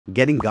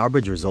Getting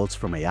garbage results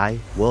from AI?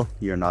 Well,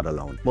 you're not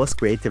alone. Most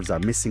creatives are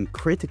missing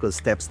critical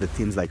steps that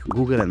teams like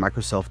Google and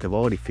Microsoft have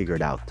already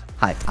figured out.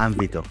 Hi, I'm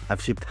Vito.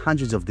 I've shipped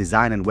hundreds of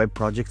design and web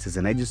projects as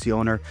an agency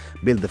owner,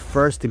 built the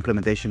first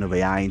implementation of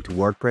AI into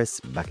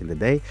WordPress back in the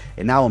day,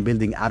 and now I'm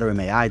building Atarim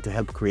AI to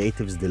help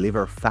creatives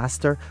deliver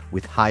faster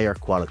with higher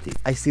quality.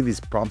 I see these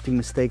prompting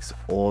mistakes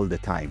all the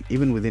time,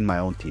 even within my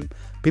own team.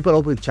 People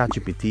open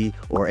ChatGPT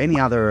or any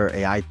other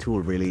AI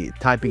tool really,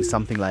 typing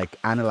something like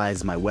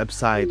analyze my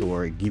website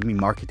or give me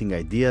marketing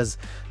ideas,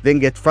 then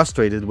get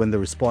frustrated when the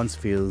response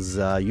feels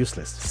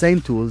useless.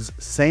 Same tools,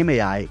 same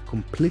AI,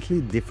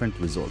 completely different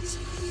results.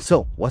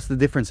 So, what's the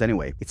difference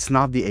anyway? It's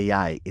not the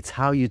AI, it's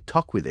how you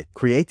talk with it.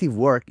 Creative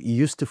work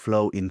used to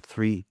flow in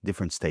 3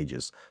 different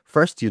stages.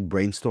 First, you'd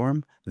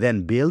brainstorm,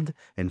 then build,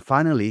 and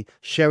finally,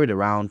 share it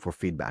around for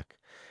feedback.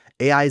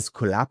 AI is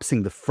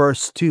collapsing the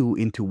first 2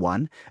 into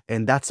one,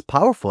 and that's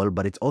powerful,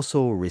 but it's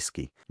also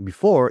risky.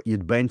 Before,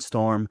 you'd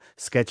brainstorm,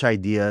 sketch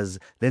ideas,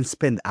 then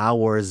spend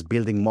hours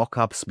building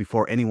mock-ups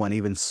before anyone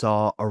even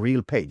saw a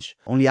real page.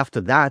 Only after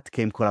that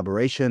came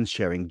collaboration,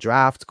 sharing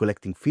drafts,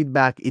 collecting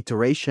feedback,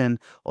 iteration,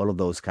 all of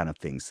those kind of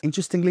things.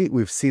 Interestingly,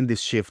 we've seen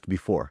this shift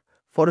before.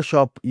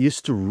 Photoshop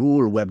used to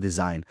rule web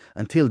design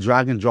until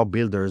drag-and-drop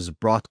builders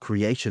brought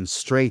creation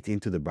straight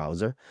into the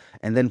browser.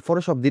 And then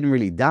Photoshop didn't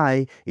really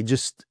die, it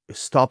just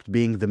stopped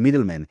being the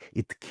middleman.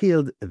 It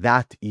killed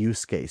that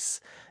use case.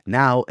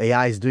 Now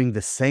AI is doing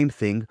the same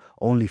thing,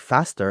 only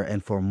faster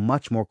and for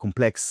much more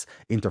complex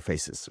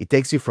interfaces. It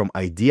takes you from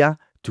idea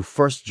to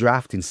first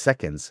draft in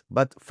seconds,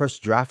 but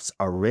first drafts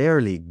are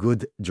rarely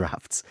good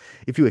drafts.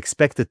 If you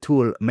expect a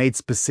tool made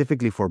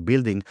specifically for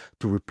building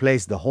to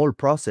replace the whole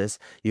process,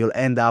 you'll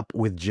end up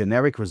with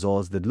generic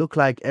results that look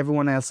like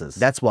everyone else's.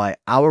 That's why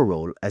our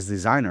role as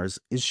designers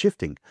is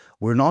shifting.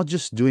 We're not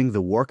just doing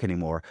the work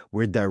anymore,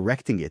 we're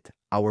directing it.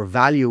 Our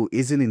value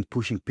isn't in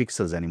pushing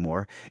pixels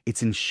anymore,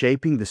 it's in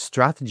shaping the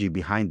strategy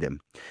behind them.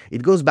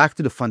 It goes back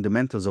to the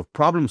fundamentals of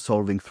problem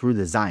solving through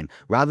design,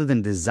 rather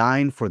than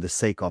design for the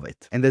sake of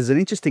it. And there's an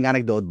interesting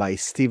anecdote by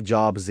Steve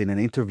Jobs in an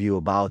interview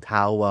about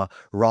how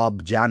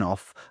Rob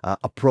Janoff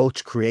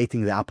approached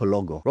creating the Apple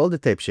logo. Roll the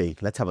tape, Shay.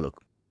 Let's have a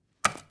look.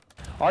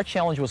 Our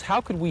challenge was, how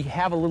could we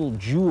have a little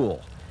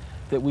jewel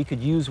that we could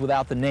use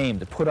without the name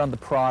to put on the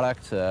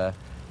product,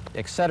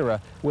 etc.,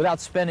 without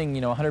spending,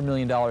 $100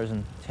 million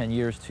in 10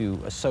 years to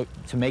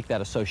make that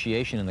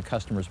association in the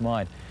customer's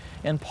mind.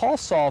 And Paul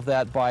solved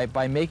that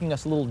by making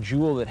us a little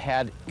jewel that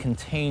had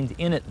contained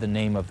in it the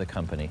name of the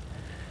company.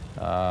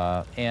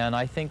 And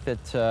I think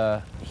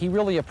that he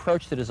really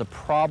approached it as a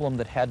problem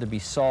that had to be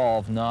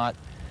solved, not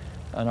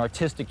an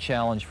artistic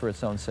challenge for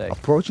its own sake.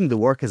 Approaching the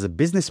work as a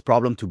business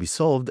problem to be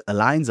solved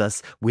aligns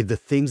us with the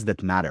things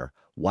that matter.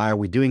 Why are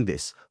we doing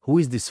this? Who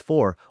is this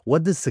for?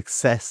 What does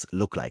success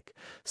look like?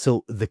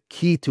 So the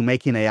key to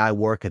making AI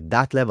work at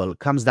that level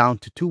comes down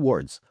to 2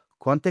 words: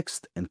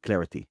 context and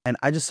clarity. And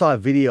I just saw a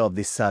video of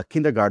this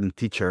kindergarten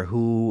teacher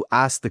who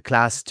asked the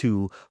class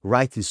to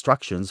write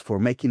instructions for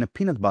making a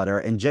peanut butter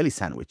and jelly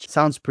sandwich.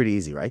 Sounds pretty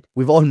easy, right?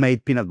 We've all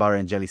made peanut butter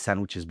and jelly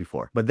sandwiches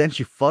before. But then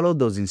she followed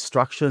those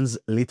instructions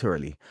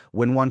literally.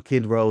 When one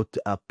kid wrote,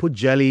 put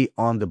jelly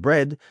on the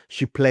bread,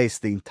 she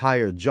placed the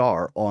entire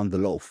jar on the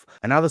loaf.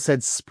 Another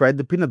said, spread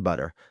the peanut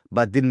butter,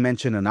 but didn't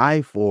mention a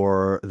knife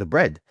or the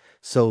bread.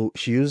 So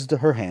she used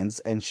her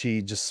hands and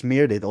she just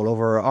smeared it all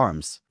over her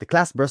arms. The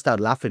class burst out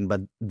laughing,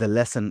 but the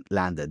lesson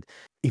landed.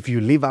 If you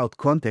leave out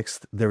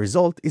context, the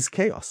result is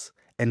chaos.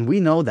 And we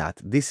know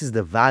that this is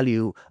the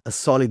value a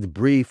solid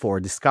brief or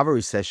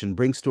discovery session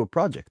brings to a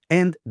project.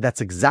 And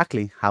that's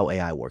exactly how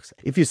AI works.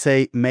 If you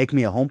say, make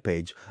me a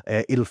homepage,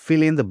 it'll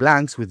fill in the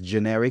blanks with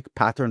generic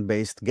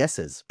pattern-based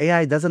guesses.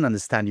 AI doesn't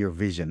understand your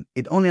vision.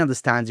 It only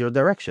understands your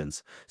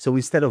directions. So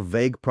instead of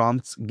vague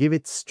prompts, give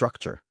it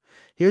structure.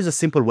 Here's a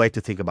simple way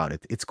to think about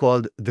it. It's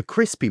called the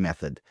CRISPE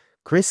method.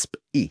 CRISPE.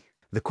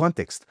 The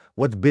context,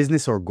 what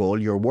business or goal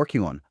you're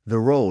working on. The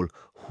role,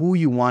 who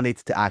you want it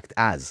to act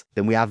as.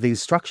 Then we have the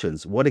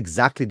instructions. What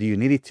exactly do you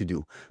need it to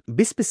do?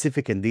 Be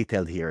specific and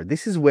detailed here.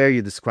 This is where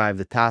you describe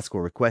the task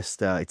or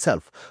request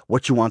itself.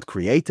 What you want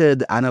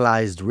created,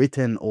 analyzed,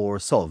 written, or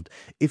solved.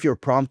 If your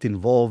prompt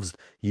involves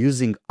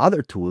using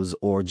other tools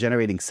or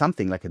generating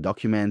something like a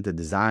document, a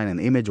design, an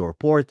image, or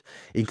report,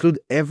 include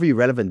every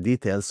relevant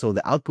detail so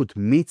the output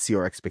meets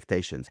your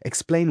expectations.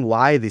 Explain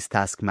why this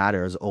task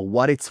matters or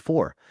what it's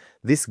for.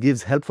 This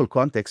gives helpful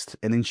context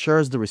and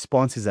ensures the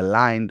response is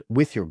aligned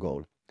with your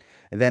goal.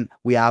 And then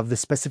we have the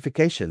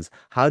specifications.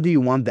 How do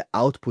you want the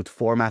output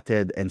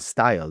formatted and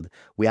styled?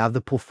 We have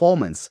the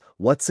performance,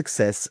 what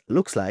success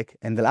looks like.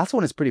 And the last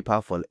one is pretty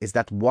powerful, is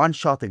that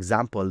one-shot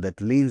example that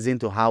leans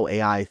into how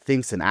AI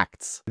thinks and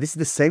acts. This is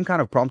the same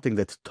kind of prompting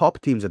that top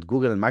teams at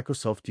Google and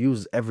Microsoft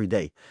use every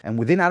day. And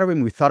within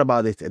Atarim, we thought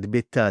about it a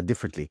bit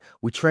differently.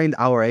 We trained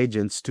our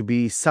agents to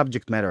be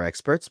subject matter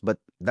experts, but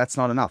that's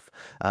not enough.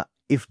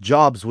 If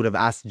Jobs would have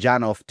asked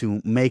Janoff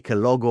to make a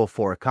logo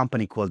for a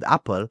company called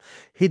Apple,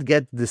 he'd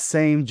get the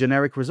same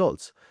generic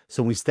results.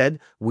 So instead,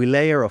 we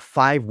layer a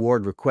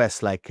 5-word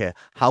request like,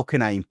 how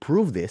can I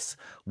improve this,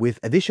 with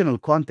additional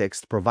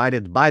context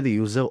provided by the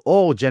user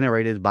or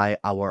generated by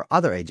our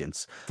other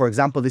agents. For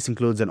example, this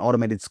includes an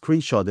automated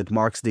screenshot that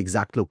marks the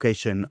exact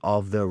location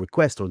of the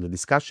request or the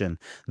discussion,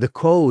 the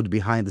code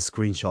behind the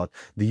screenshot,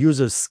 the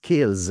user's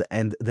skills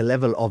and the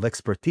level of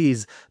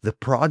expertise, the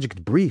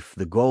project brief,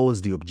 the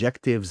goals, the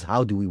objectives,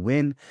 how do we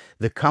win,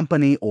 the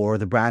company or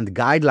the brand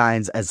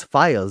guidelines as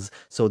files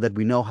so that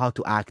we know how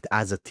to act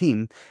as a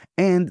team.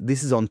 And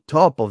this is on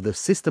top of the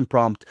system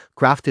prompt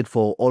crafted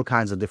for all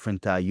kinds of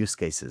different use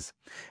cases.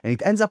 And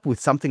it ends up with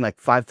something like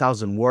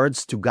 5,000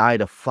 words to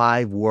guide a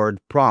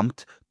 5-word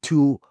prompt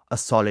to a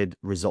solid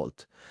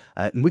result.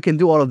 And we can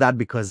do all of that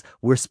because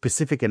we're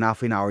specific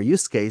enough in our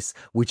use case,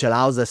 which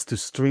allows us to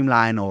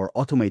streamline or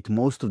automate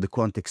most of the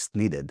context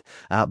needed.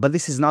 But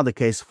this is not the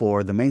case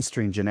for the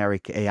mainstream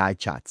generic AI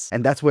chats.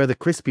 And that's where the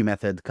CRISPE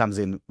method comes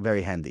in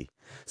very handy.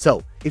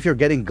 So if you're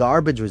getting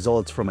garbage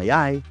results from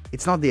AI,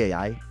 it's not the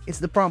AI, it's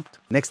the prompt.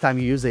 Next time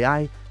you use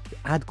AI,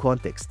 add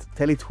context.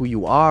 Tell it who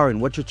you are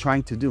and what you're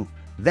trying to do.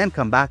 Then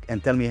come back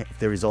and tell me if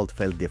the result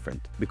felt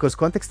different. Because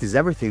context is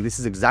everything, this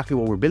is exactly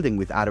what we're building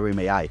with Atarim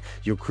AI,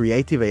 your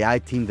creative AI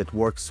team that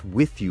works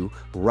with you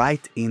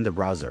right in the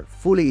browser,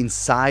 fully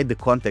inside the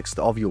context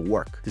of your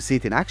work. To see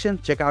it in action,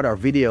 check out our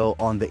video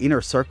on the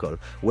inner circle,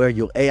 where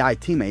your AI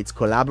teammates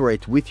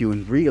collaborate with you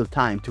in real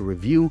time to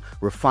review,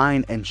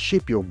 refine, and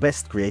ship your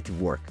best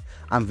creative work.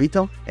 I'm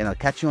Vito, and I'll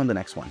catch you on the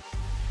next one.